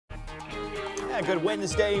Good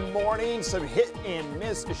Wednesday morning. Some hit and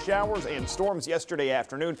miss showers and storms yesterday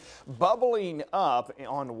afternoon, bubbling up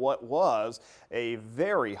on what was a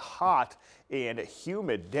very hot and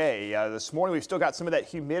humid day. This morning we've still got some of that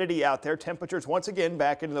humidity out there. Temperatures once again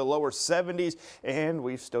back into the lower 70s, and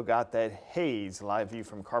we've still got that haze. Live view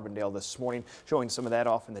from Carbondale this morning showing some of that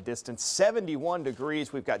off in the distance. 71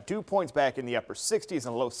 degrees. We've got dew points back in the upper 60s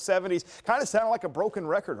and low 70s. Kind of sound like a broken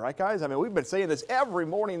record, right guys? I mean, we've been saying this every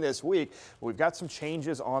morning this week. We've got some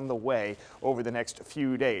changes on the way over the next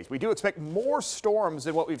few days. We do expect more storms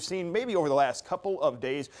than what we've seen maybe over the last couple of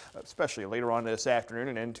days, especially later on this afternoon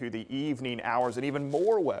and into the evening hours, and even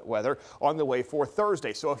more wet weather on the way for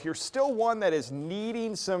Thursday. So if you're still one that is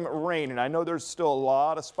needing some rain, and I know there's still a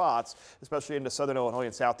lot of spots, especially into southern Illinois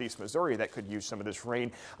and southeast Missouri, that could use some of this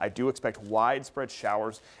rain, I do expect widespread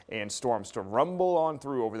showers and storms to rumble on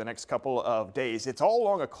through over the next couple of days. It's all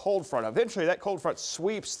along a cold front. Eventually that cold front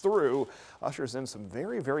sweeps through, ushers in some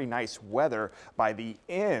very nice weather by the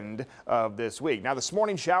end of this week. Now this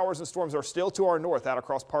morning, showers and storms are still to our north out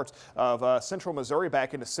across parts of central Missouri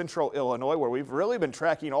back into central Illinois, where we've really been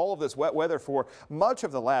tracking all of this wet weather for much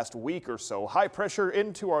of the last week or so. High pressure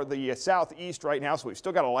into the southeast right now, so we've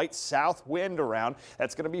still got a light south wind around.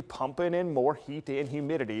 That's going to be pumping in more heat and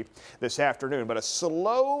humidity this afternoon, but a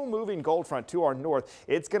slow moving cold front to our north.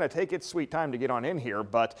 It's going to take its sweet time to get on in here,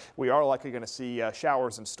 but we are likely going to see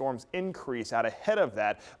showers and storms increase out ahead of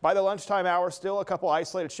that. By the lunchtime hour, still a couple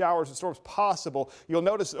isolated showers and storms possible. You'll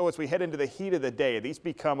notice as we head into the heat of the day, these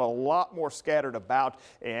become a lot more scattered about,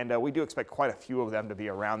 and we do expect quite a few of them to be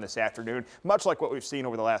around this afternoon, much like what we've seen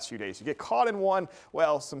over the last few days. You get caught in one,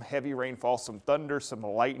 well, some heavy rainfall, some thunder, some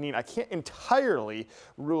lightning. I can't entirely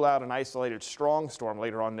rule out an isolated strong storm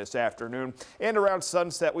later on this afternoon. And around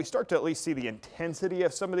sunset, we start to at least see the intensity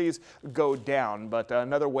of some of these go down, but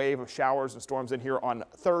another wave of showers and storms in here on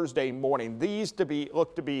Thursday morning. These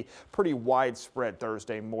look to be pretty widespread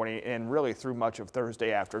Thursday morning and really through much of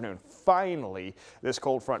Thursday afternoon. Finally, this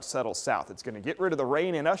cold front settles south. It's going to get rid of the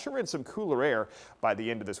rain and usher in some cooler air by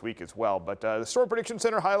the end of this week as well. But the Storm Prediction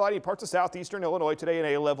Center highlighting parts of southeastern Illinois today in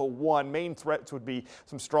a level 1. Main threats would be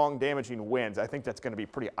some strong damaging winds. I think that's going to be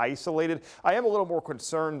pretty isolated. I am a little more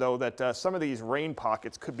concerned though that some of these rain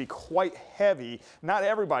pockets could be quite heavy. Not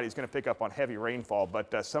everybody's going to pick up on heavy rainfall,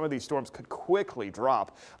 but some of these storms could quickly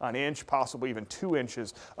drop an inch, possibly even 2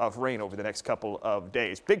 inches of rain over the next couple of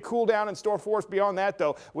days. Big cool down in store for us. Beyond that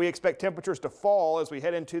though, we expect temperatures to fall as we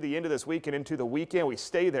head into the end of this week and into the weekend. We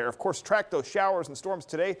stay there. Of course, track those showers and storms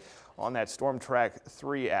today on that Storm Track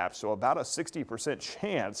 3 app. So about a 60%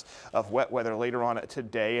 chance of wet weather later on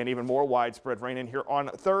today, and even more widespread rain in here on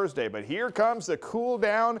Thursday. But here comes the cool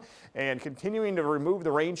down and continuing to remove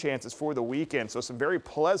the rain chances for the weekend. So some very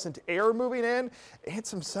pleasant air moving in and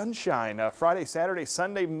some sunshine Friday, Saturday,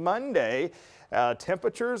 Sunday, Monday.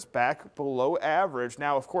 Temperatures back below average.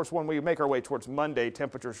 Now, of course, when we make our way towards Monday,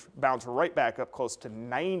 temperatures bounce right back up close to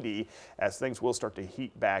 90 as things will start to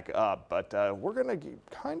heat back up. But we're going to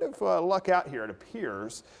kind of luck out here, it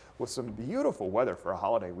appears, with some beautiful weather for a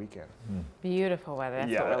holiday weekend. Beautiful weather.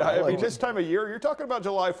 That's yeah, what I mean, this time of year, you're talking about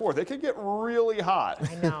July 4th. It could get really hot.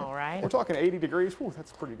 I know, right? We're talking 80 degrees. Whew,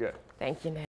 that's pretty good. Thank you, Nick.